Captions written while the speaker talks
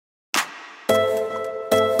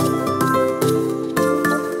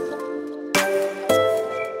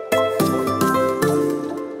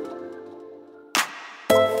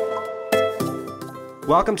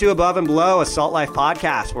Welcome to Above and Below, a Salt Life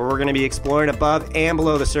podcast, where we're going to be exploring above and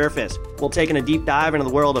below the surface. We'll take in a deep dive into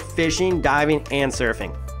the world of fishing, diving, and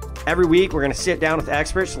surfing. Every week, we're going to sit down with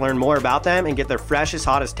experts to learn more about them and get their freshest,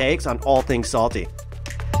 hottest takes on all things salty.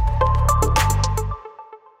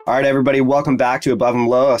 All right, everybody, welcome back to Above and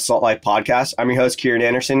Below, a Salt Life podcast. I'm your host, Kieran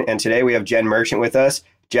Anderson, and today we have Jen Merchant with us.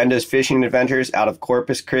 Jen does fishing adventures out of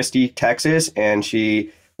Corpus Christi, Texas, and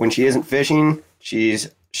when she isn't fishing,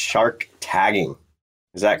 she's shark tagging.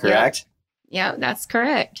 Is that correct? Yeah, that's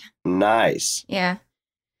correct. Nice. Yeah.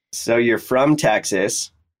 So you're from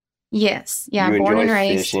Texas. Yes. Yeah, you born enjoy and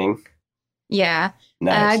raised. Fishing. Yeah.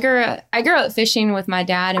 Nice. I grew up fishing with my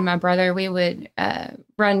dad and my brother. We would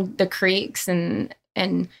run the creeks and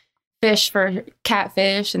fish for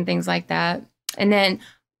catfish and things like that. And then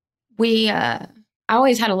I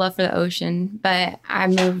always had a love for the ocean, but I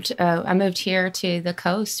moved here to the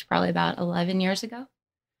coast probably about 11 years ago.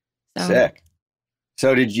 So. Sick.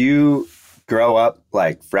 So did you grow up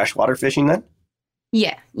like freshwater fishing then?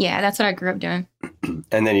 Yeah, that's what I grew up doing.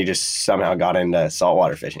 And then you just somehow got into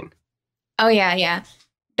saltwater fishing. Oh yeah.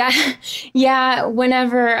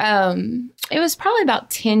 Whenever it was probably about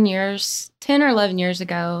 10 or 11 years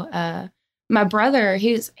ago, my brother,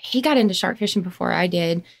 he got into shark fishing before I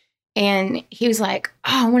did. And he was like,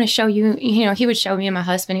 "Oh, I want to show you," he would show me and my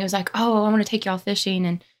husband. He was like, "Oh, I want to take y'all fishing."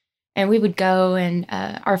 And we would go, and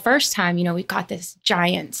our first time, we got this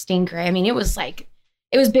giant stingray. I mean, it was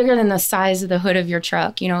bigger than the size of the hood of your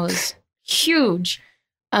truck. It was huge.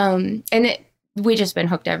 We just been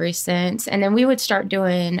hooked ever since. And then we would start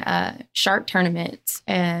doing shark tournaments.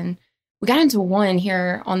 And we got into one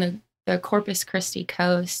here on the Corpus Christi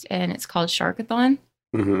coast, and it's called Sharkathon.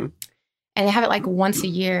 Mm-hmm. And they have it like once a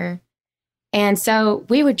year. And so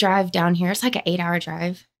we would drive down here. It's like an 8-hour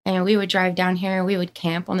drive. And we would drive down here. We would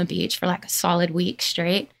camp on the beach for like a solid week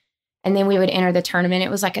straight. And then we would enter the tournament. It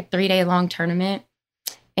was like a 3-day long tournament.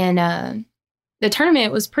 And the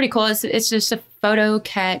tournament was pretty cool. It's just a photo,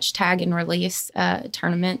 catch, tag, and release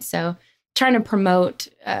tournament. So trying to promote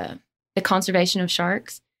the conservation of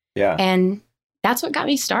sharks. Yeah. And that's what got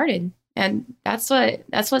me started. And that's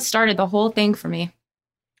what started the whole thing for me.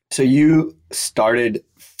 So you started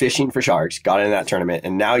fishing for sharks, got into that tournament,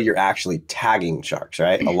 and now you're actually tagging sharks,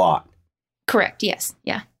 right? A lot. Correct. Yes.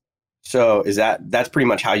 Yeah. So that's pretty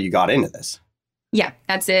much how you got into this? Yeah,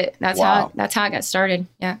 that's it. That's wow. how I got started.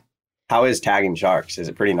 Yeah. How is tagging sharks? Is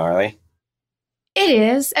it pretty gnarly? It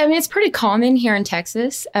is. I mean, it's pretty common here in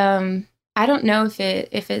Texas. I don't know if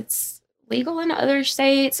it's legal in other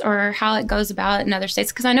states or how it goes about in other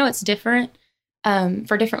states, because I know it's different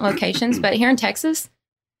for different locations. But here in Texas,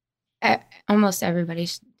 almost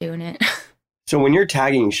everybody's doing it. So when you're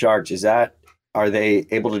tagging sharks, are they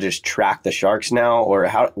able to just track the sharks now, or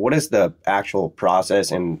what is the actual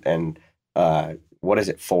process and what is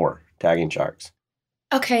it for, tagging sharks?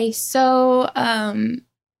 Okay, so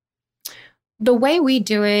the way we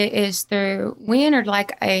do it is we entered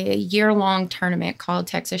like a year-long tournament called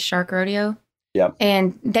Texas Shark Rodeo. Yep.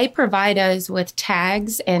 And they provide us with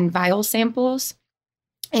tags and vial samples.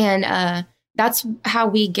 And that's how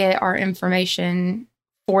we get our information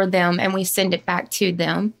for them, and we send it back to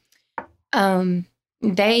them. That's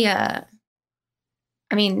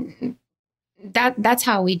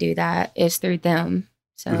how we do that, is through them.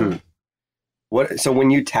 So, mm-hmm. So when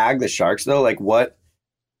you tag the sharks though, like what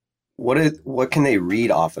can they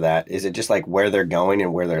read off of that? Is it just like where they're going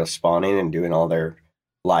and where they're spawning and doing all their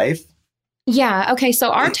life? Yeah. Okay.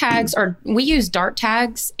 So our tags we use dart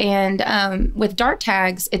tags, and with dart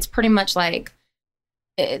tags, it's pretty much like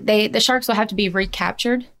the sharks will have to be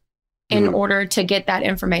recaptured in order to get that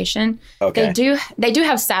information. Okay. They do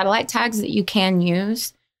have satellite tags that you can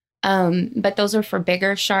use, but those are for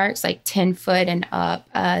bigger sharks, like 10 foot and up.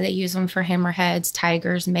 They use them for hammerheads,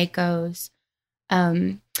 tigers, makos,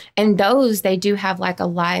 and those they do have like a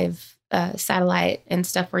live satellite and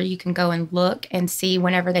stuff where you can go and look and see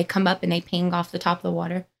whenever they come up and they ping off the top of the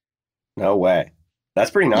water. No way.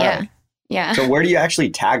 That's pretty gnarly. Yeah. So where do you actually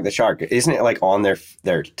tag the shark? Isn't it like on their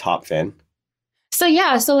top fin? So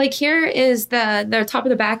yeah, so like here is the top of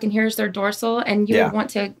the back, and here's their dorsal, and you would want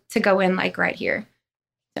to go in like right here.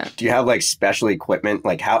 So. Do you have like special equipment?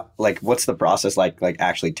 Like what's the process like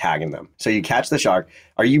actually tagging them? So you catch the shark.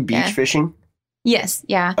 Are you beach fishing? Yes.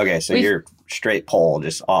 Yeah. Okay. So you're straight pole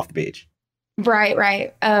just off the beach.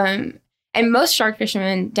 Right. And most shark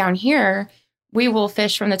fishermen down here, we will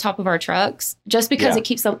fish from the top of our trucks just because it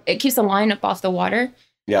keeps the line up off the water.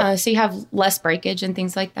 Yeah. So you have less breakage and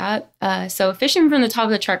things like that. So fishing from the top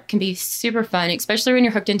of the truck can be super fun, especially when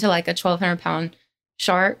you're hooked into like a 1,200-pound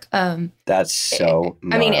shark. That's so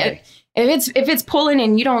gnarly. I mean, If it's pulling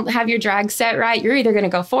and you don't have your drag set right, you're either going to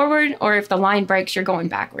go forward, or if the line breaks, you're going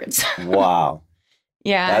backwards. Wow.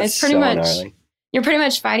 Yeah, That's it's pretty so much gnarly. you're pretty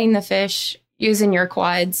much fighting the fish using your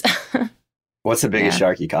quads. What's the biggest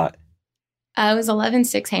shark you caught? It was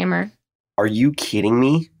 11.6 hammer. Are you kidding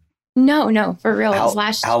me? No, for real. It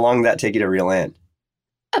was How long did that take you to reel in?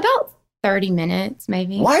 about 30 minutes,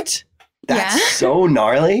 maybe. What? That's Yeah. so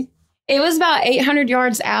gnarly. It was about 800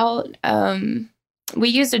 yards out. We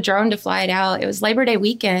used a drone to fly it out. It was Labor Day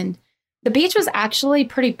weekend. The beach was actually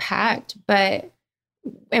pretty packed,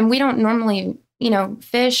 and we don't normally,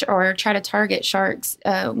 fish or try to target sharks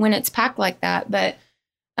when it's packed like that. But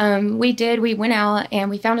we went out and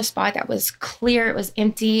we found a spot that was clear. It was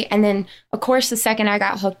empty. And then, of course, the second I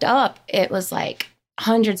got hooked up, it was like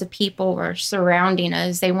hundreds of people were surrounding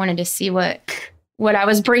us. They wanted to see what I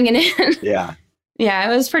was bringing in. Yeah.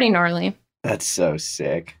 Yeah, it was pretty gnarly. That's so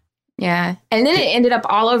sick. Yeah. And then it ended up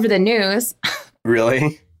all over the news.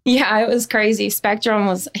 Really? Yeah, it was crazy. Spectrum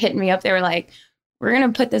was hitting me up. They were like, we're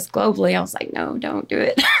going to put this globally. I was like, no, don't do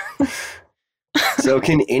it. So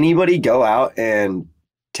can anybody go out and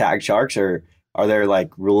tag sharks, or are there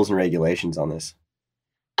like rules and regulations on this?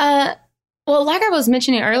 Well, like I was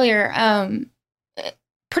mentioning earlier,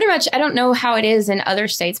 pretty much, I don't know how it is in other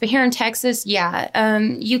states, but here in Texas, yeah,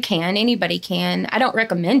 you can. Anybody can. I don't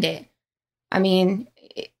recommend it. I mean,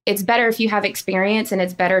 it's better if you have experience, and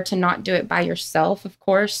it's better to not do it by yourself, of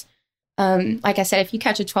course. Like I said, if you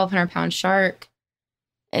catch a 1,200-pound shark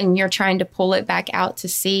and you're trying to pull it back out to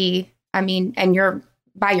sea, I mean, and you're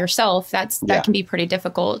by yourself, that can be pretty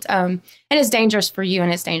difficult. And it's dangerous for you,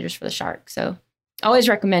 and it's dangerous for the shark. So I always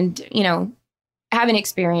recommend, having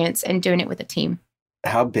experience and doing it with a team.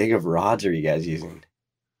 How big of rods are you guys using?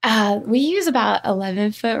 We use about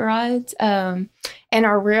 11-foot rods, and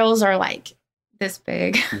our reels are like this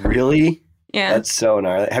big. Really? Yeah. That's so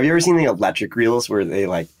gnarly. Have you ever seen the electric reels where they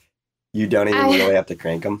you don't even really have to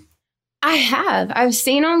crank them? I have. I've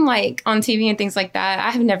seen them like on TV and things like that.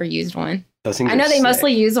 I have never used one. Those things I know are they sick.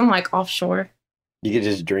 mostly use them like offshore. You could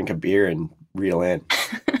just drink a beer and reel in.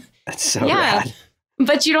 That's so Yeah. rad.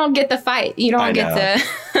 But you don't get the fight. You don't get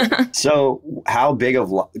the. So how big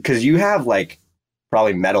of, because you have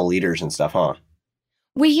probably metal leaders and stuff, huh?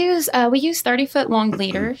 We use 30-foot long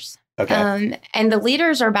leaders. Okay. And the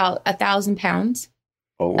leaders are about 1,000 pounds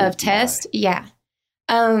of test. My. Yeah.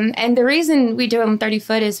 And the reason we do them 30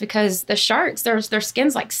 foot is because the sharks, their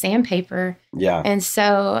skin's like sandpaper. Yeah. And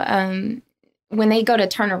so when they go to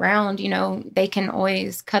turn around, they can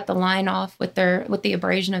always cut the line off with the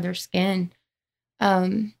abrasion of their skin,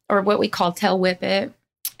 or what we call tail whip it.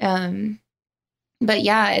 But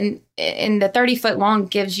yeah, and the 30-foot long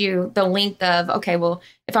gives you the length of, okay, well,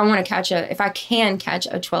 if I can catch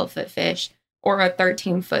a 12-foot fish or a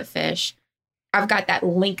 13-foot fish, I've got that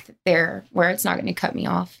length there where it's not going to cut me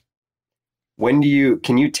off. Can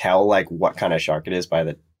you tell what kind of shark it is by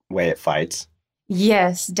the way it fights?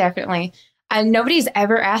 Yes, definitely. Nobody's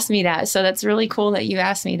ever asked me that, so that's really cool that you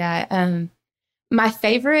asked me that. My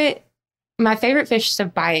favorite fish to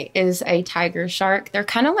bite is a tiger shark. They're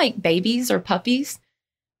kind of like babies or puppies.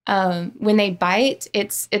 When they bite,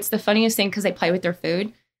 it's the funniest thing because they play with their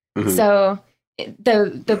food. Mm-hmm. So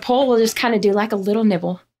the pole will just kind of do like a little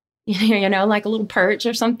nibble, like a little perch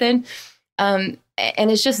or something. And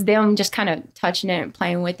it's just them just kind of touching it and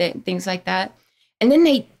playing with it and things like that. And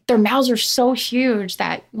then their mouths are so huge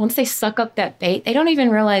that once they suck up that bait, they don't even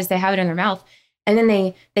realize they have it in their mouth. And then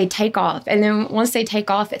they take off. And then once they take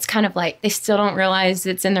off, it's kind of like they still don't realize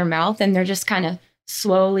it's in their mouth, and they're just kind of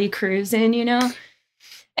slowly cruising,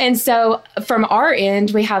 And so from our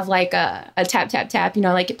end, we have like a tap, tap, tap,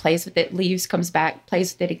 it plays with it, leaves, comes back,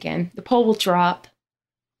 plays with it again. The pole will drop.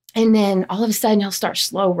 And then all of a sudden he'll start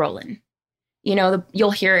slow rolling.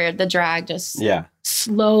 You'll hear the drag just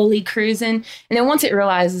slowly cruising. And then once it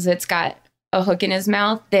realizes it's got a hook in his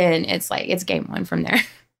mouth, then it's game on from there.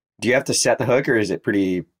 Do you have to set the hook, or is it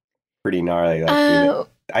pretty gnarly?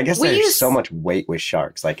 I guess there's so much weight with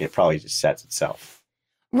sharks. It probably just sets itself.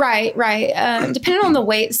 Right. Depending on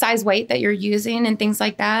the size weight that you're using and things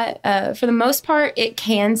like that, for the most part, it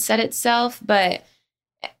can set itself. But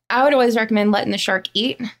I would always recommend letting the shark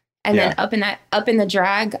eat, and then up in the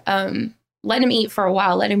drag, let him eat for a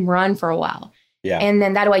while, let him run for a while. Yeah. And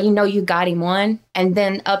then that way you got him on, and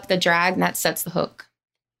then up the drag, and that sets the hook.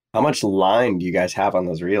 How much line do you guys have on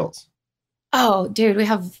those reels? Oh, dude, we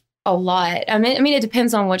have a lot. I mean, it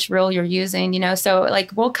depends on which reel you're using, So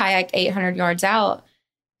we'll kayak 800 yards out.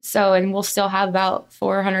 So, and we'll still have about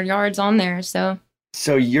 400 yards on there. So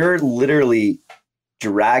you're literally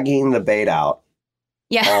dragging the bait out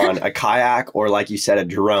on a kayak, or like you said, a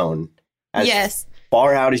drone. Yes.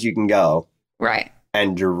 far out as you can go Right.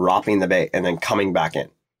 and dropping the bait and then coming back in.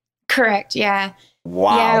 Correct. Yeah.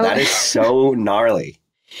 Wow, Yeah. that is so gnarly.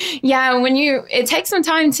 Yeah, it takes some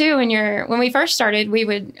time too. When we first started, we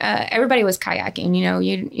would everybody was kayaking. You know,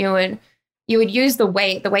 you would use the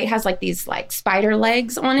weight. The weight has like these like spider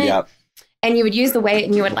legs on it, Yep. and you would use the weight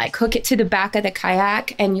and you would like hook it to the back of the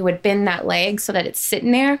kayak, and you would bend that leg so that it's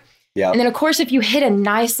sitting there. Yep. And then of course, if you hit a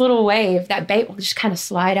nice little wave, that bait will just kind of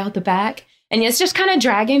slide out the back, and it's just kind of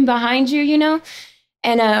dragging behind you, you know.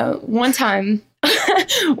 And one time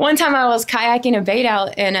I was kayaking a bait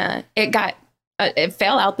out, and it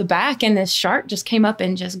fell out the back, and this shark just came up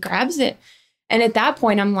and just grabs it. And at that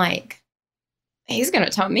point, I'm like, he's going to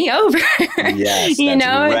tow me over. Yes, you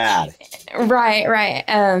know? Rad. Right.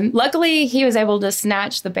 Luckily, he was able to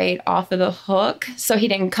snatch the bait off of the hook, so he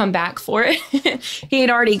didn't come back for it. He had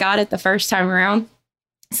already got it the first time around.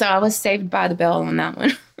 So I was saved by the bell on that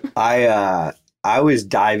one. I was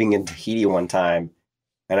diving in Tahiti one time,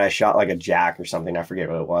 and I shot like a jack or something. I forget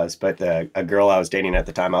what it was. But a girl I was dating at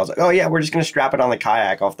the time, I was like, oh, yeah, we're just going to strap it on the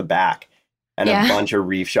kayak off the back. And a bunch of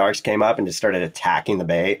reef sharks came up and just started attacking the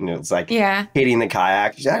bait. And it was like hitting the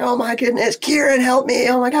kayak. She's like, oh, my goodness, Kieran, help me.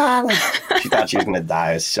 Oh, my God. Like, she thought she was going to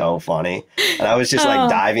die. It was so funny. And I was just like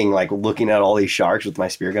diving, like looking at all these sharks with my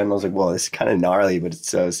spear gun. And I was like, well, this is kind of gnarly, but it's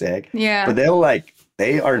so sick. Yeah. But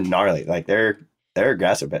they are gnarly. Like they're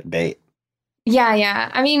aggressive at bait.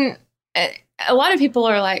 Yeah. I mean, a lot of people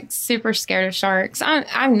are like super scared of sharks.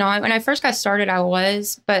 I'm not. When I first got started, I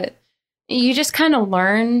was, but you just kind of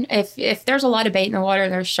learn. If there's a lot of bait in the water,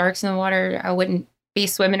 there's sharks in the water, I wouldn't be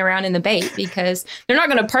swimming around in the bait, because they're not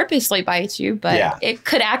going to purposely bite you, but it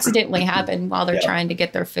could accidentally happen while they're trying to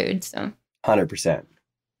get their food. So 100%.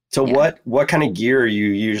 So what kind of gear are you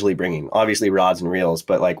usually bringing? Obviously rods and reels,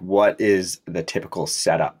 but like what is the typical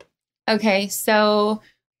setup? Okay, so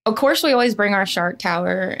of course we always bring our shark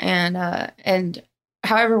tower, and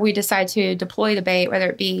however we decide to deploy the bait, whether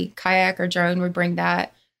it be kayak or drone, we bring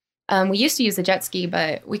that. We used to use the jet ski,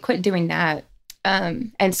 but we quit doing that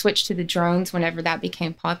and switched to the drones whenever that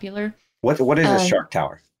became popular. What is a shark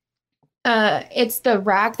tower? It's the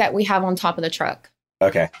rack that we have on top of the truck.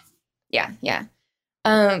 Okay. Yeah.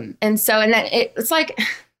 And then it's like,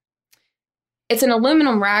 it's an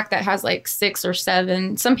aluminum rack that has like 6 or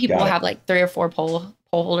 7. Some people have like 3 or 4 pole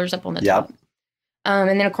holders up on the top. And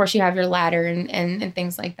then of course you have your ladder and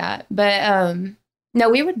things like that. But no,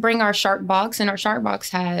 we would bring our shark box, and our shark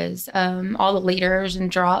box has all the leaders and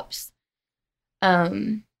drops.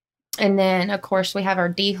 And then of course we have our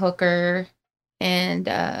de-hooker, and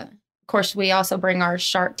of course we also bring our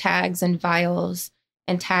shark tags and vials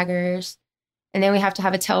and taggers. And then we have to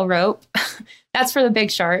have a tail rope. That's for the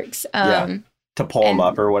big sharks. To pull them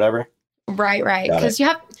up or whatever. Right. Because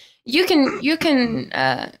you can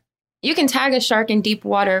tag a shark in deep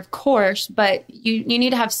water, of course, but you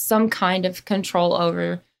need to have some kind of control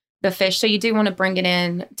over the fish. So you do want to bring it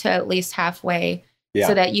in to at least halfway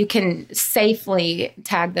so that you can safely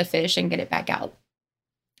tag the fish and get it back out.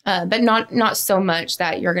 But not so much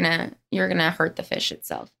that you're gonna hurt the fish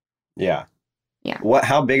itself. Yeah. Yeah.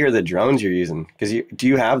 How big are the drones you're using? Because do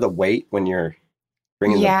you have the weight when you're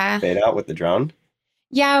bringing the bait out with the drone?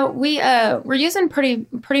 Yeah, we're using pretty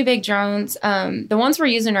big drones. The ones we're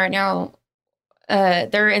using right now,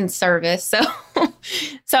 they're in service.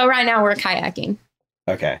 So right now we're kayaking.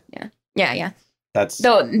 Okay. Yeah. That's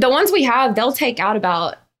the ones we have. They'll take out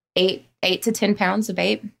about 8 to 10 pounds of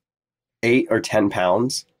bait. 8 or 10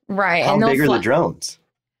 pounds. Right. How big are the drones?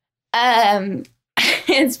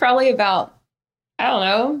 It's probably about, I don't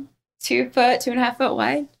know, 2.5 foot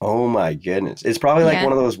wide. Oh my goodness. It's probably like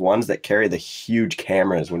one of those ones that carry the huge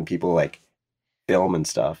cameras when people like film and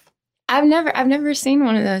stuff. I've never seen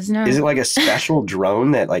one of those. No. Is it like a special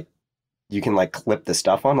drone that like you can like clip the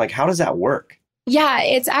stuff on? Like how does that work? Yeah,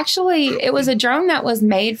 it was a drone that was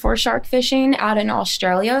made for shark fishing out in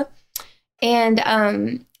Australia. And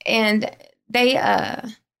they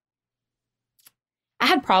I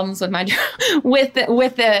had problems with my with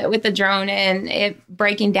the drone and it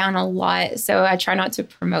breaking down a lot, so I try not to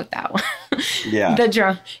promote that one. Yeah, the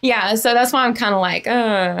drone. Yeah, so that's why I'm kind of like,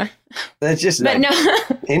 That's just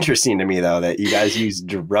interesting to me though that you guys use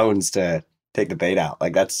drones to take the bait out.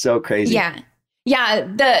 Like that's so crazy. Yeah.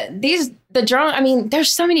 The drone. I mean,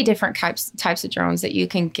 there's so many different types of drones that you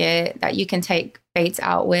can get that you can take baits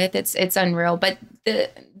out with. It's unreal. But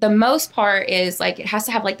the most part is like it has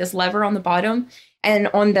to have like this lever on the bottom. And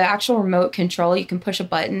on the actual remote control, you can push a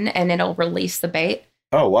button and it'll release the bait.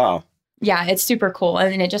 Oh, wow. Yeah, it's super cool.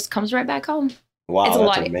 And then it just comes right back home. Wow,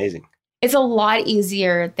 that's amazing. It's a lot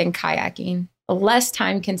easier than kayaking, less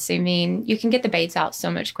time consuming. You can get the baits out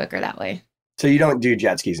so much quicker that way. So you don't do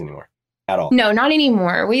jet skis anymore at all? No, not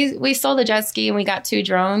anymore. We sold the jet ski and we got 2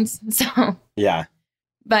 drones. So Yeah.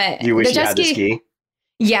 but You wish the you jet had the ski?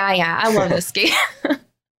 Yeah, I love the ski.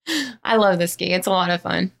 I love the ski. It's a lot of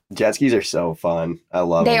fun. Jet skis are so fun. I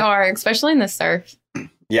love They them. are, especially in the surf.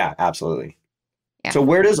 Yeah, absolutely. Yeah. So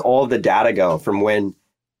where does all the data go from when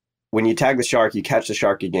you tag the shark, you catch the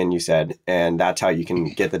shark again, you said, and that's how you can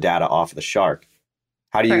get the data off of the shark.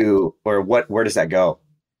 How do you, or where does that go?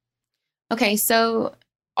 Okay, so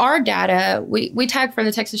our data, we tag for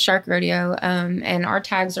the Texas Shark Rodeo, and our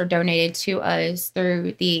tags are donated to us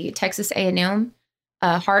through the Texas A&M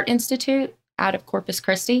Heart Institute out of Corpus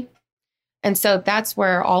Christi. And so that's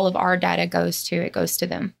where all of our data goes to. It goes to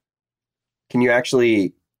them. Can you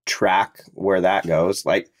actually track where that goes?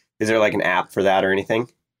 Like, is there like an app for that or anything?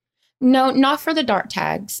 No, not for the dart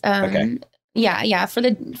tags. Okay. Yeah. For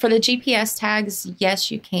the GPS tags,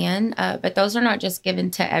 yes, you can. But those are not just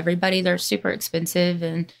given to everybody. They're super expensive,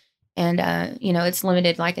 and it's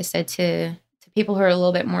limited, like I said, to people who are a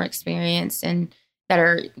little bit more experienced and that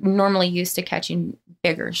are normally used to catching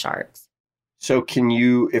bigger sharks. So can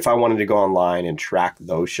you, if I wanted to go online and track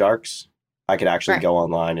those sharks, I could actually go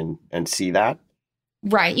online and see that?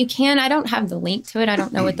 Right. You can. I don't have the link to it. I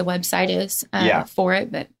don't know what the website is for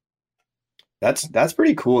it, but that's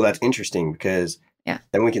pretty cool. That's interesting because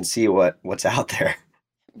then we can see what's out there.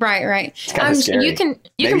 Right. It's kind of scary. You can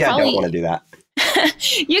Maybe probably, I don't want to do that.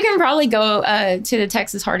 You can probably go to the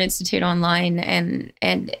Texas Heart Institute online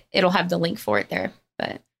and it'll have the link for it there.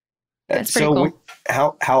 But that's pretty cool.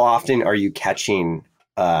 How often are you catching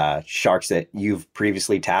sharks that you've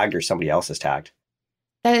previously tagged or somebody else has tagged?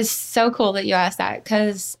 That is so cool that you asked that,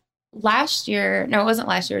 because last year, no, it wasn't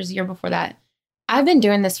last year, it was the year before that. I've been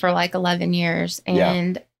doing this for like 11 years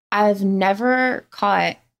and I've never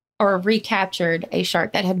caught or recaptured a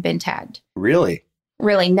shark that had been tagged. Really?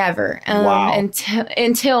 Really, never. Wow.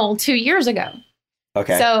 Until 2 years ago.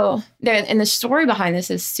 Okay. So the story behind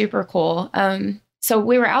this is super cool. So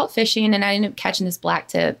we were out fishing and I ended up catching this black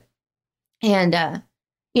tip. And,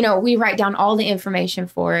 we write down all the information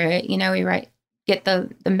for it. Get the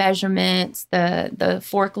measurements, the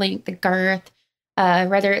fork length, the girth,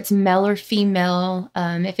 whether it's male or female,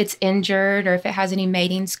 if it's injured or if it has any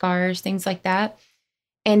mating scars, things like that.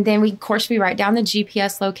 And then we write down the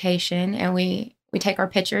GPS location and we take our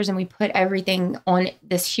pictures and we put everything on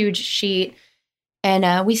this huge sheet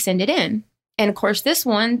and we send it in. And of course, this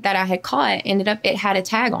one that I had caught it had a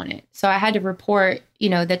tag on it. So I had to report,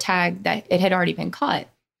 the tag that it had already been caught.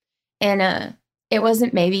 And it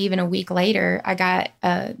wasn't maybe even a week later, I got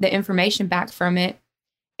the information back from it.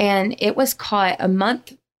 And it was caught a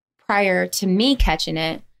month prior to me catching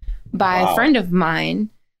it by a friend of mine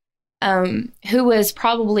who was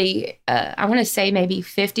probably, I want to say maybe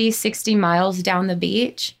 50, 60 miles down the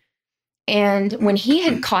beach. And when he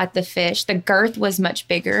had caught the fish, the girth was much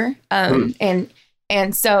bigger. And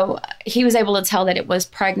so he was able to tell that it was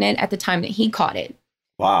pregnant at the time that he caught it.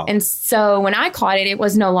 Wow. And so when I caught it, it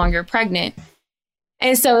was no longer pregnant.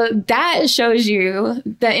 And so that shows you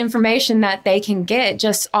the information that they can get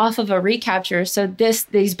just off of a recapture. So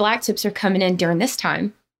these black tips are coming in during this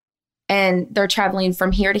time and they're traveling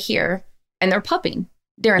from here to here and they're pupping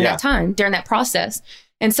during that time, during that process.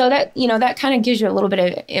 And so that, that kind of gives you a little bit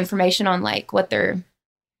of information on like what kind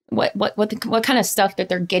of stuff that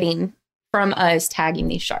they're getting from us tagging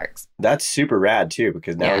these sharks. That's super rad too,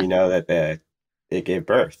 because now you know that it gave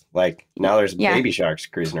birth. Like now there's baby sharks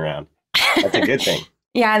cruising around. That's a good thing.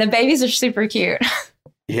 Yeah, the babies are super cute.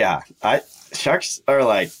 Yeah, sharks are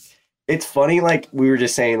like, it's funny. Like we were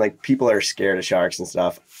just saying, like people are scared of sharks and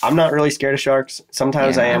stuff. I'm not really scared of sharks.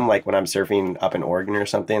 Sometimes I am, like when I'm surfing up in Oregon or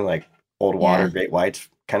something, like old water great whites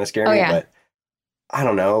kind of scare me. But I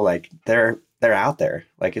don't know, like they're out there.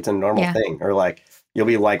 Like it's a normal thing. Or like you'll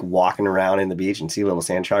be like walking around in the beach and see little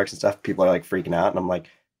sand sharks and stuff. People are like freaking out, and I'm like,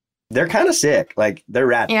 they're kind of sick. Like they're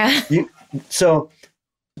rad. Yeah. So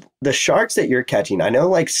the sharks that you're catching, I know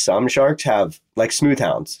like some sharks have like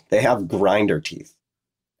smoothhounds. They have grinder teeth.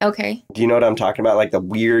 Okay. Do you know what I'm talking about? Like the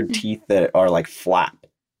weird teeth that are like flat.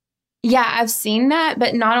 Yeah, I've seen that,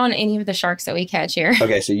 but not on any of the sharks that we catch here.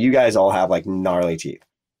 Okay, so you guys all have like gnarly teeth.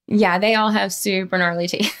 Yeah, they all have super gnarly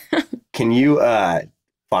teeth. Can you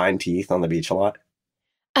find teeth on the beach a lot?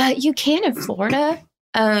 You can in Florida.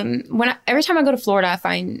 Every time I go to Florida, I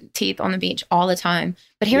find teeth on the beach all the time.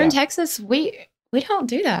 But here in Texas, we don't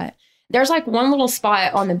do that. There's like one little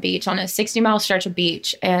spot on the beach on a 60-mile stretch of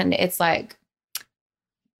beach, and it's like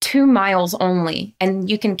 2 miles only, and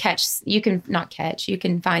you can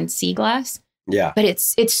find sea glass. Yeah. But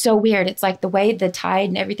it's so weird. It's like the way the tide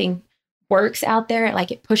and everything works out there,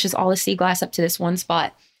 like it pushes all the sea glass up to this one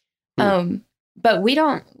spot. But we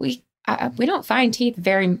don't find teeth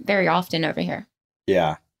very, very often over here.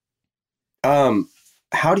 Yeah.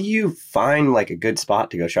 How do you find like a good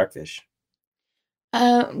spot to go shark fish?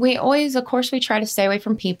 We always, of course, we try to stay away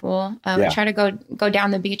from people. We try to go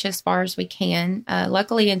down the beach as far as we can.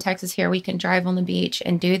 Luckily in Texas here, we can drive on the beach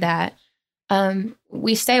and do that.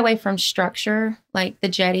 We stay away from structure like the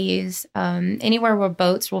jetties, anywhere where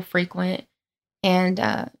boats will frequent, and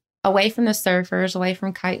away from the surfers, away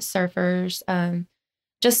from kite surfers,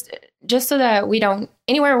 just so that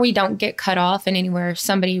anywhere we don't get cut off and anywhere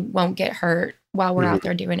somebody won't get hurt while we're out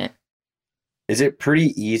there doing it. Is it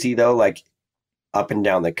pretty easy though, like up and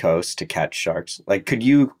down the coast to catch sharks? Like, could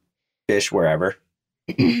you fish wherever?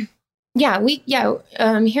 Here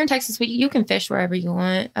in Texas, you can fish wherever you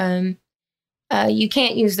want. You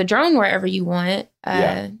can't use the drone wherever you want.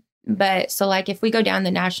 But so like if we go down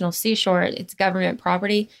the national seashore, it's government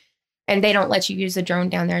property and they don't let you use the drone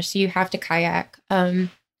down there. So you have to kayak. But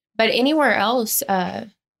anywhere else, yeah,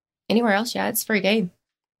 it's free game.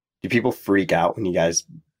 Do people freak out when you guys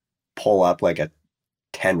pull up like a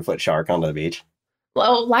 10-foot shark onto the beach?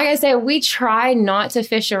 Well, like I said, we try not to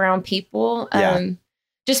fish around people,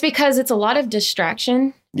 just because it's a lot of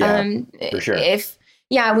distraction. Yeah, for sure.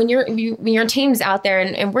 When your team's out there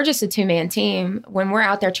and we're just a 2-man team, when we're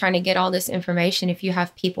out there trying to get all this information, if you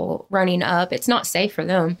have people running up, it's not safe for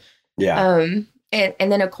them. Yeah.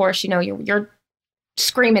 And then of course, you're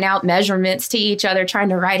screaming out measurements to each other, trying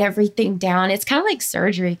to write everything down. It's kind of like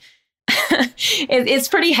surgery. It's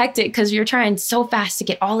pretty hectic because you're trying so fast to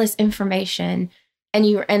get all this information.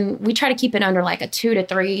 And we try to keep it under like a 2 to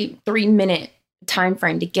 3 minute time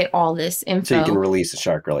frame to get all this info. So you can release a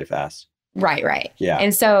shark really fast. Right. Yeah.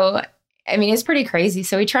 And so, I mean, it's pretty crazy.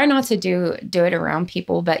 So we try not to do it around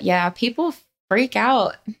people, but yeah, people freak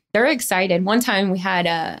out. They're excited. One time we had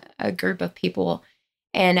a group of people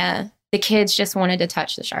and the kids just wanted to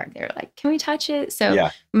touch the shark. They were like, can we touch it? So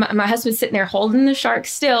my husband's sitting there holding the shark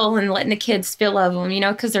still and letting the kids feel of them,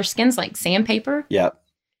 because their skin's like sandpaper. Yep.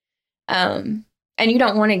 And you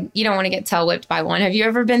don't want to get tail whipped by one. Have you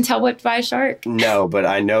ever been tail whipped by a shark? No, but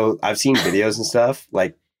I know I've seen videos and stuff.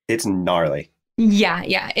 Like, it's gnarly.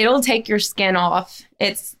 Yeah. It'll take your skin off.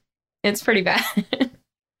 It's pretty bad.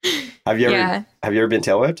 Have you ever been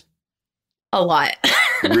tail whipped? A lot.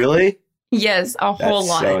 Really? Yes, a whole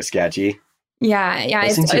lot. So sketchy. Yeah.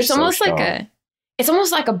 It's almost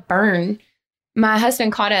like a burn. My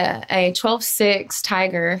husband caught a 12.6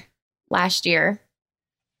 tiger last year.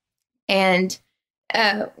 And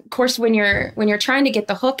of course, when you're trying to get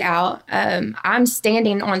the hook out, I'm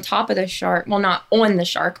standing on top of the shark. Well, not on the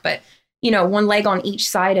shark, but one leg on each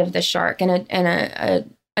side of the shark. And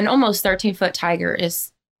an almost 13-foot tiger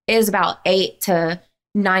is about 8 to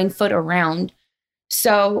 9 foot around.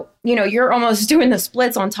 So you're almost doing the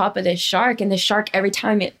splits on top of this shark, and the shark, every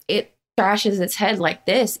time it thrashes its head like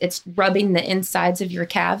this, it's rubbing the insides of your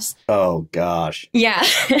calves. Oh gosh. Yeah.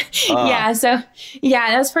 Yeah. So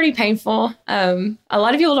yeah, that's pretty painful. A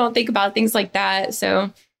lot of people don't think about things like that.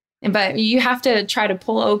 So, but you have to try to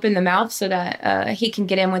pull open the mouth so that he can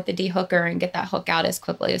get in with the de-hooker and get that hook out as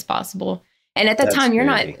quickly as possible. And at the time, you're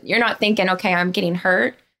not thinking, okay, I'm getting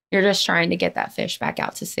hurt. You're just trying to get that fish back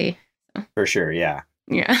out to sea. For sure. Yeah.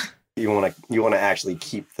 Yeah. You want to actually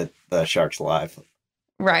keep the sharks alive.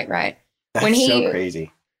 Right. That's so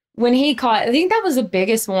crazy. When he caught, I think that was the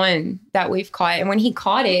biggest one that we've caught. And when he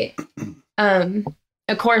caught it,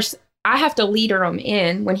 of course, I have to leader him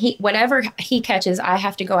in. Whatever he catches, I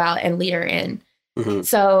have to go out and leader in. Mm-hmm.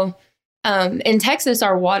 So in Texas,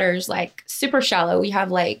 our water's like super shallow. We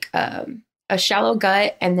have like a shallow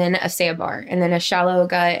gut and then a sandbar, and then a shallow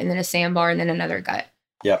gut and then a sandbar and then another gut.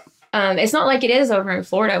 Yep. It's not like it is over in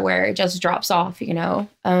Florida where it just drops off,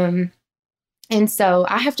 and so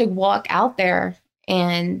I have to walk out there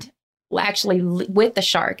and actually with the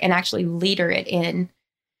shark and actually leader it in.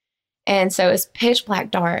 And so it's pitch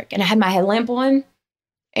black dark, and I had my headlamp on,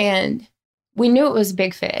 and we knew it was a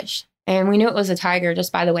big fish, and we knew it was a tiger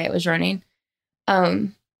just by the way it was running.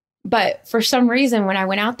 But for some reason, when I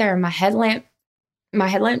went out there, my headlamp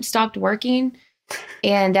stopped working,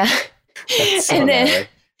 and and then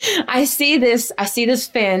I see this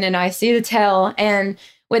fin and I see the tail, and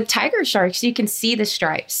with tiger sharks, you can see the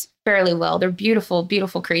stripes fairly well. They're beautiful,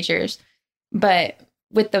 beautiful creatures. But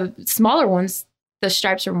with the smaller ones, the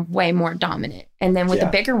stripes are way more dominant. And then with the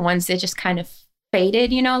bigger ones, it just kind of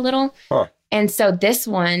faded, a little. Huh. And so this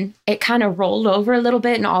one, it kind of rolled over a little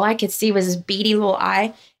bit, and all I could see was this beady little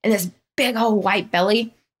eye and this big old white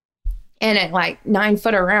belly. And at like 9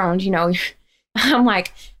 foot around,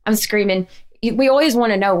 I'm screaming, we always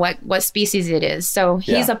want to know what species it is. So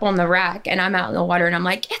he's Yeah. up on the rack and I'm out in the water and I'm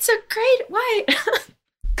like, it's a great white.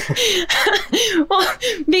 Well,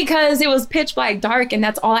 because it was pitch black dark and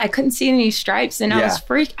that's all, I couldn't see any stripes, and I was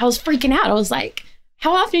freaking out. I was like,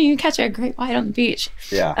 how often do you catch a great white on the beach?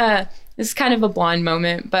 Yeah. It's kind of a blonde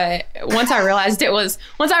moment, but once I realized it was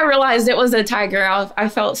a tiger, I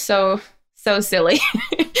felt so silly.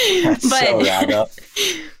 That's so rad up.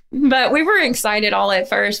 But we were excited all at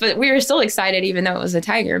first, but we were still excited even though it was a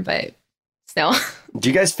tiger, but still. Do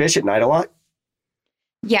you guys fish at night a lot?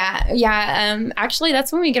 Yeah. Actually,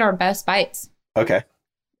 that's when we get our best bites. Okay.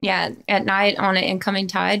 Yeah, at night on an incoming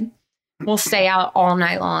tide, we'll stay out all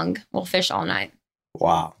night long. We'll fish all night.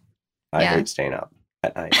 Wow. I Yeah. hate staying up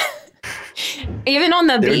at night. Even on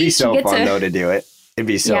the It beach, would be so you get fun though to do it. It'd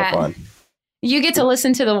be so Yeah. fun. you get to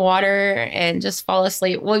listen to the water and just fall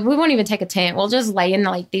asleep. Well, we won't even take a tent. We'll just lay in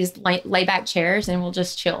like these lay back chairs and we'll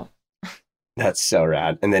just chill. That's so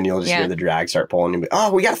rad. And then you'll just Yeah. hear the drag start pulling and be,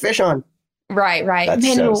 oh, we got fish on. Right. That's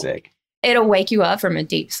Man, so sick. it'll wake you up from a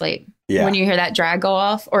deep sleep. Yeah. When you hear that drag go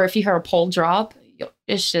off, or if you hear a pole drop,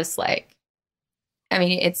 it's just like, I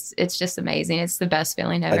mean, it's just amazing. It's the best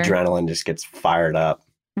feeling ever. Adrenaline just gets fired up.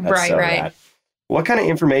 That's Right. so rad. What kind of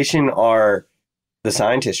information are the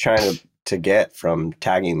scientists trying to get from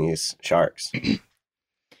tagging these sharks?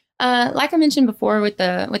 Like I mentioned before with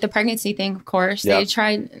the pregnancy thing, of course, Yep.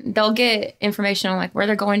 they'll get information on like where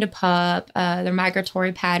they're going to pup, their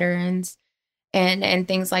migratory patterns and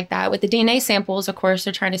things like that. With the DNA samples, of course,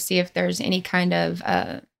 they're trying to see if there's any kind of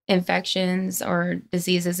infections or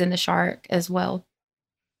diseases in the shark as well.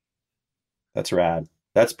 That's rad.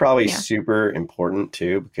 That's probably Yeah. super important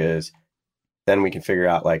too, because then we can figure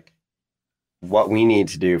out like what we need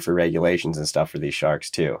to do for regulations and stuff for these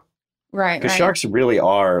sharks too. Right. Because sharks really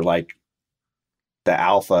are like the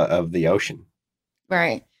alpha of the ocean.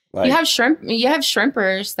 Right. Like, You have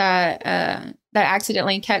shrimpers that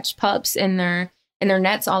accidentally catch pups in their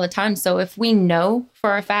nets all the time. So if we know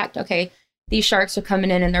for a fact, okay, these sharks are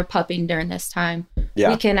coming in and they're pupping during this time,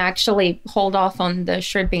 we can actually hold off on the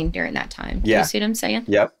shrimping during that time. Yeah. You see what I'm saying?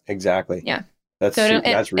 Yep, exactly. Yeah. That's So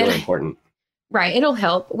that's really important. Right. It'll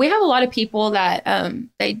help. We have a lot of people that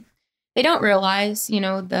they don't realize,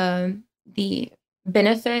 the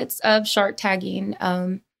benefits of shark tagging.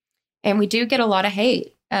 And we do get a lot of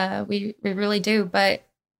hate. We really do. But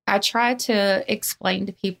I try to explain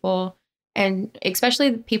to people, and especially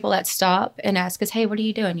the people that stop and ask us, hey, what are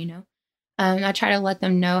you doing? I try to let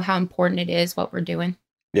them know how important it is what we're doing.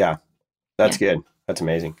 Yeah, that's good. That's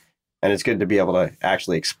amazing. And it's good to be able to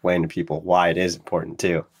actually explain to people why it is important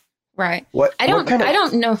too. Right. I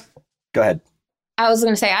don't know. Go ahead. I was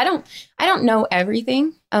going to say, I don't know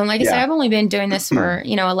everything. Like I said, Yeah. I've only been doing this for,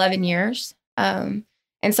 11 years. And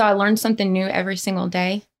so I learned something new every single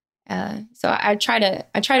day. So I try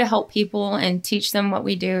to help people and teach them what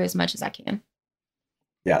we do as much as I can.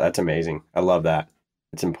 Yeah, that's amazing. I love that.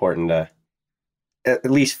 It's important to at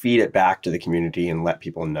least feed it back to the community and let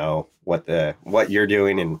people know what you're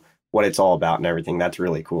doing and what it's all about and everything. That's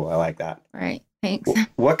really cool. I like that. Right. Thanks.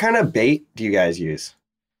 What kind of bait do you guys use?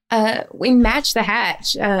 We match the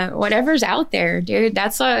hatch. Whatever's out there, dude.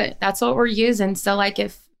 That's what we're using. So like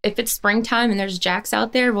if it's springtime and there's jacks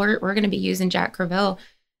out there, we're going to be using Jack Crevalle.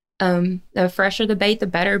 The fresher the bait, the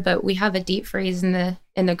better. But we have a deep freeze in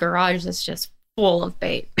the garage that's just full of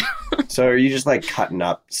bait. So are you just like cutting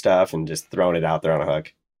up stuff and just throwing it out there on a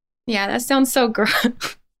hook? Yeah, that sounds so gross.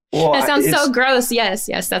 Well, That sounds so gross. Yes,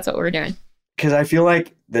 that's what we're doing. Because I feel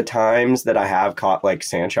like the times that I have caught like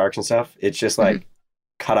sand sharks and stuff, it's just like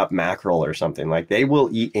cut up mackerel or something. Like they will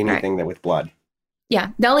eat anything that with blood. Yeah,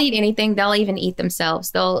 they'll eat anything. They'll even eat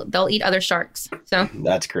themselves. They'll eat other sharks. So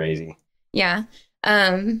That's crazy. yeah,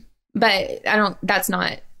 but that's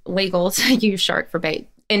not legal to use shark for bait.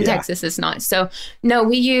 In Texas, it's not. So no,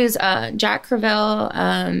 we use Jack Crevalle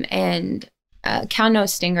and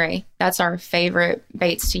cow-nose stingray. That's our favorite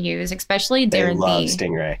baits to use, especially during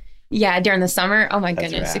stingray. Yeah, during the summer. Oh my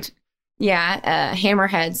That's goodness. rad. Yeah,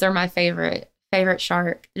 hammerheads. They're my favorite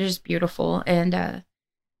shark. They're just beautiful. And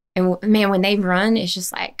man, when they run, it's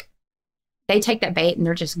just like they take that bait and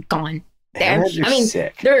they're just gone. Hammerheads are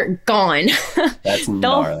sick. They're gone. That's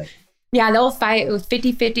gnarly. Yeah, they'll fight with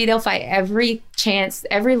 50-50. They'll fight every chance,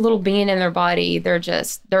 every little being in their body. They're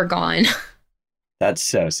gone. That's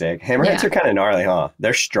so sick. Hammerheads are kind of gnarly, huh?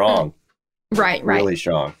 They're strong. Right. Really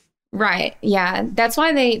strong. Right. Yeah. That's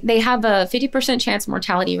why they have a 50% chance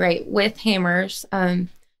mortality rate with hammers,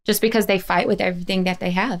 just because they fight with everything that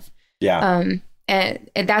they have. Yeah. And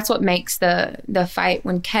that's what makes the fight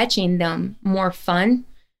when catching them more fun.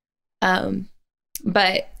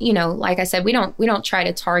 But, you know, like I said, we don't try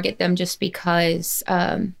to target them just because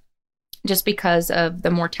of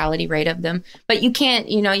the mortality rate of them. But you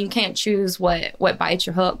can't choose what bites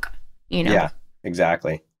your hook, you know? Yeah,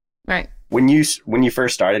 exactly. Right. When you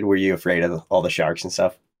first started, were you afraid of all the sharks and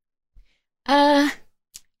stuff?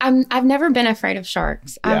 I've never been afraid of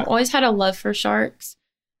sharks. Yeah. I've always had a love for sharks.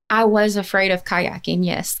 I was afraid of kayaking,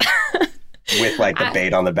 yes. With like the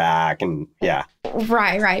bait on the back and yeah.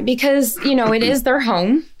 Right. Because, you know, it is their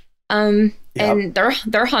home. And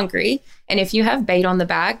they're hungry. And if you have bait on the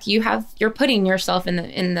back, you're putting yourself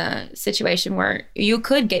in the situation where you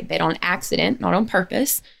could get bit on accident, not on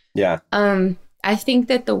purpose. Yeah. I think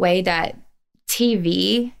that the way that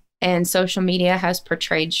TV and social media has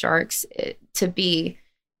portrayed sharks to be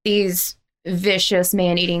these vicious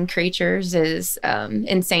man-eating creatures is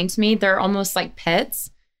insane to me. They're almost like pets.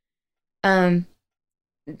 Each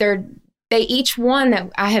one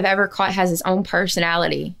that I have ever caught has its own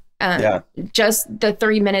personality. Just the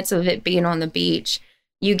 3 minutes of it being on the beach,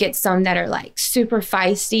 you get some that are like super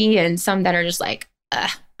feisty and some that are just like, I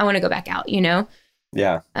want to go back out, you know?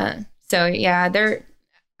 Yeah. So yeah,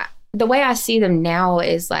 the way I see them now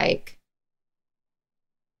is like,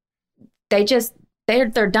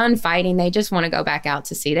 they're done fighting. They just want to go back out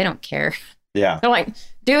to sea. They don't care. Yeah. They're like,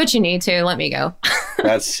 do what you need to. Let me go.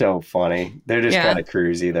 That's so funny. They're just kind of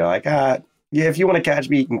cruisy. They're like, yeah, if you want to catch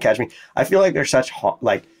me, you can catch me. I feel like they're such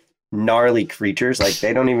like gnarly creatures. Like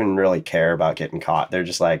they don't even really care about getting caught. They're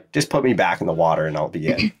just like, just put me back in the water and I'll be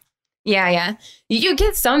in. Yeah. You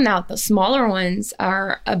get some now. The smaller ones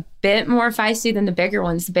are a bit more feisty than the bigger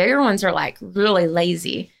ones. The bigger ones are like really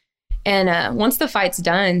lazy. And once the fight's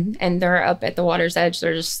done and they're up at the water's edge,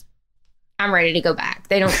 they're just, I'm ready to go back.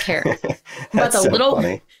 They don't care. But the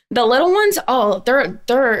little ones,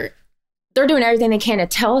 they're doing everything they can to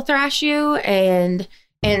tail thrash you and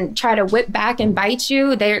try to whip back and bite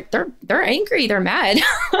you. They're angry. They're mad.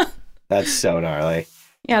 That's so gnarly.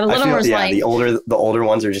 Yeah, the little ones like the older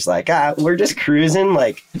ones are just like, we're just cruising,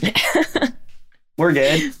 like we're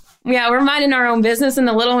good. Yeah, we're minding our own business, and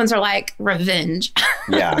the little ones are like revenge.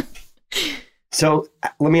 Yeah. So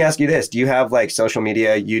let me ask you this: do you have like social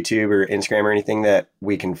media, YouTube or Instagram or anything that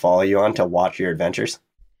we can follow you on to watch your adventures?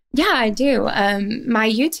 Yeah, I do. My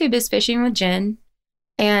YouTube is Fishing with Jen,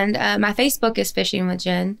 and my Facebook is Fishing with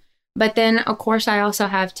Jen. But then, of course, I also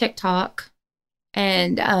have TikTok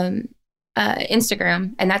and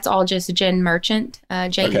Instagram, and that's all just Jen Merchant,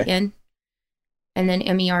 Jen, and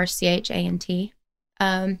then Merchant.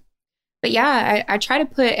 But yeah, I try to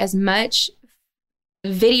put as much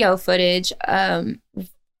video footage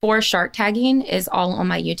for shark tagging is all on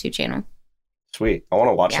my YouTube channel. Sweet. I want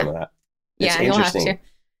to watch some of that. It's interesting. You'll have to.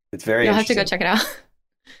 It's very You'll interesting. have to go check it out.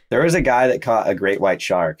 There was a guy that caught a great white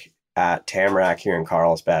shark at Tamarack here in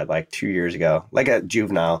Carlsbad like 2 years ago, like a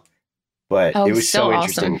juvenile, but it was so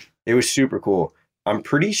interesting. Awesome. It was super cool. I'm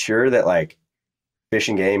pretty sure that like Fish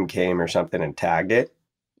and Game came or something and tagged it.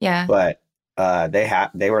 Yeah. But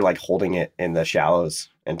they were like holding it in the shallows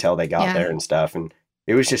until they got there and stuff. And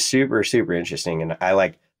it was just super, super interesting. And I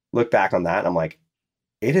like look back on that and I'm like,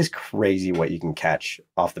 it is crazy what you can catch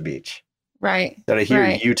off the beach. Right. So to hear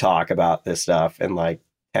you talk about this stuff and like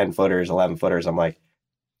 10 footers, 11 footers, I'm like,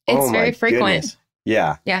 it's very frequent. Goodness.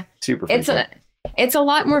 Yeah. Yeah. Super frequent. It's a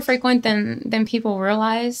lot more frequent than people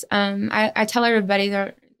realize. I tell everybody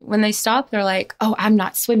that when they stop, they're like, oh, I'm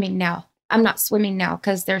not swimming now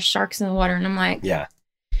because there's sharks in the water. And I'm like, yeah,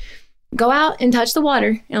 go out and touch the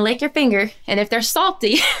water and lick your finger. And if they're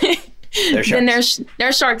salty, then there's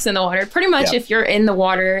sharks in the water. Pretty much if you're in the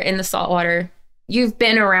water, in the salt water, you've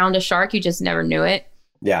been around a shark. You just never knew it.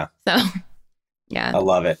 Yeah. So, yeah. I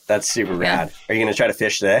love it. That's super rad. Are you going to try to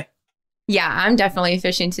fish today? Yeah, I'm definitely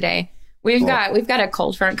fishing today. We've got a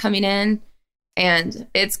cold front coming in and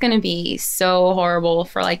it's going to be so horrible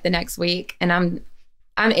for like the next week. And I'm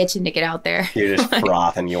itching to get out there. You're just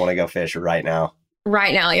frothing. You want to go fish right now.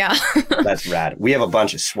 Right now. Yeah. That's rad. We have a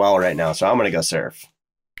bunch of swell right now. So I'm going to go surf.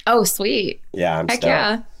 Oh, sweet. Yeah. I'm stoked.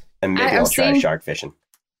 Yeah. And maybe I'll try shark fishing.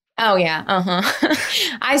 Oh yeah.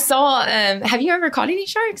 I saw, have you ever caught any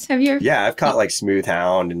sharks? Yeah. I've caught like smooth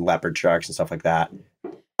hound and leopard sharks and stuff like that.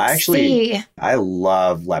 I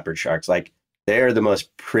love leopard sharks. Like they're the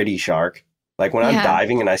most pretty shark. Like when I'm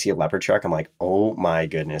diving and I see a leopard shark, I'm like, oh my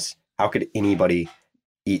goodness, how could anybody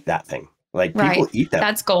eat that thing? Like people eat them.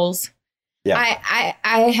 That's goals. Yeah.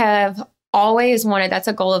 I have always wanted, that's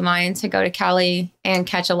a goal of mine, to go to Cali and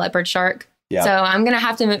catch a leopard shark. Yeah. So I'm going to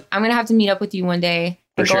have to meet up with you one day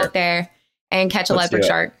and go up there and catch a leopard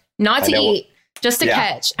shark. Not to eat, just to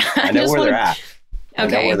catch. I know where they're at. Okay. I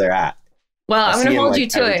know where they're at. Well, I'm going to hold you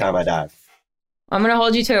to it. Every time I dive. I'm going to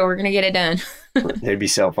hold you to it. We're going to get it done. It'd be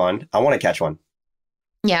so fun. I want to catch one.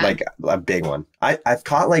 Yeah. Like a big one. I've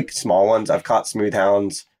caught like small ones. I've caught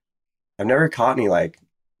smoothhounds. I've never caught any like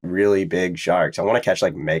really big sharks. I want to catch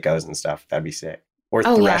like makos and stuff. That'd be sick. Or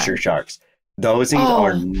thresher sharks. Those things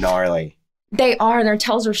are gnarly. They are. Their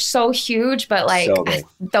tails are so huge, but like So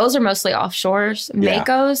those are mostly offshores. Yeah.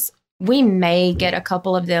 Makos, we may get a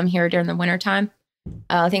couple of them here during the wintertime.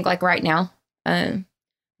 I think like right now.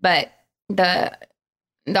 But the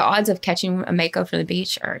odds of catching a mako from the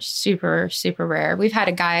beach are super, super rare. We've had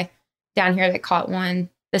a guy down here that caught one,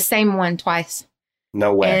 the same one twice.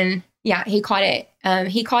 No way. And yeah, he caught it.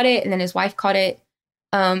 He caught it, and then his wife caught it.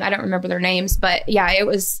 I don't remember their names, but yeah, it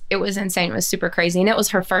was insane. It was super crazy. And it was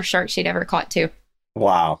her first shark she'd ever caught too.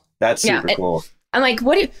 Wow. That's super cool. I'm like,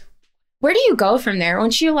 where do you go from there?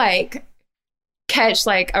 Once you like catch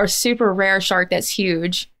like a super rare shark that's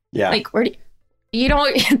huge. Yeah. Like you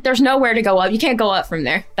don't, there's nowhere to go up. You can't go up from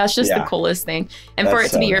there. That's just the coolest thing. And that's for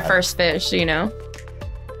it to be your first fish, you know?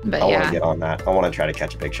 But I want to get on that. I want to try to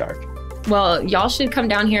catch a big shark. Well, y'all should come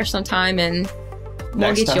down here sometime and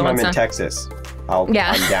we'll get you on some. Next time I'm in Texas. I'm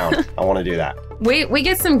down. I want to do that. We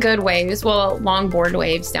get some good waves. Well, long board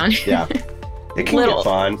waves down here. Yeah. It can get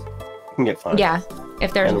fun. It can get fun. Yeah.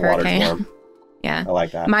 If there's a hurricane. Yeah. I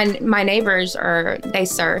like that. My neighbors they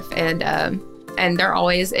surf and they're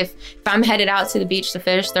always if I'm headed out to the beach to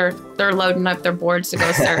fish, they're loading up their boards to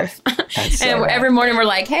go surf. So and every morning we're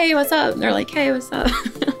like, "Hey, what's up?" And they're like, "Hey, what's up?"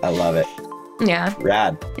 I love it. Yeah.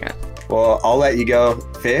 Rad. Yeah. Well, I'll let you go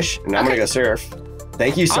fish and I'm going to go surf.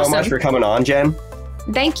 Thank you so much for coming on, Jen.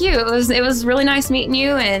 Thank you. It was really nice meeting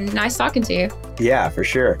you and nice talking to you. Yeah, for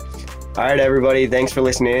sure. All right, everybody. Thanks for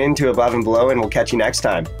listening in to Above and Below, and we'll catch you next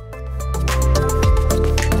time.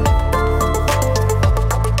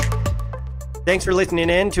 Thanks for listening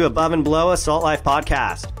in to Above and Below, a Salt Life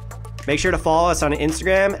podcast. Make sure to follow us on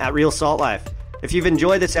Instagram at Real Salt Life. If you've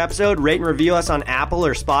enjoyed this episode, rate and review us on Apple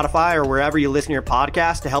or Spotify or wherever you listen to your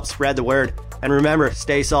podcast to help spread the word. And remember,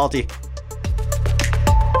 stay salty.